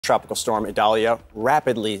Tropical Storm Idalia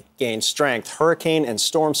rapidly gains strength. Hurricane and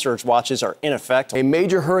storm surge watches are in effect. A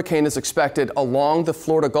major hurricane is expected along the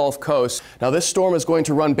Florida Gulf Coast. Now, this storm is going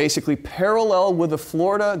to run basically parallel with the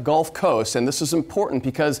Florida Gulf Coast, and this is important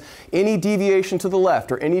because any deviation to the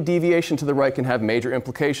left or any deviation to the right can have major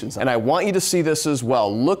implications. And I want you to see this as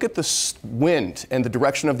well. Look at the wind and the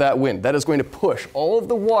direction of that wind. That is going to push all of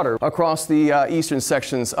the water across the eastern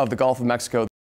sections of the Gulf of Mexico.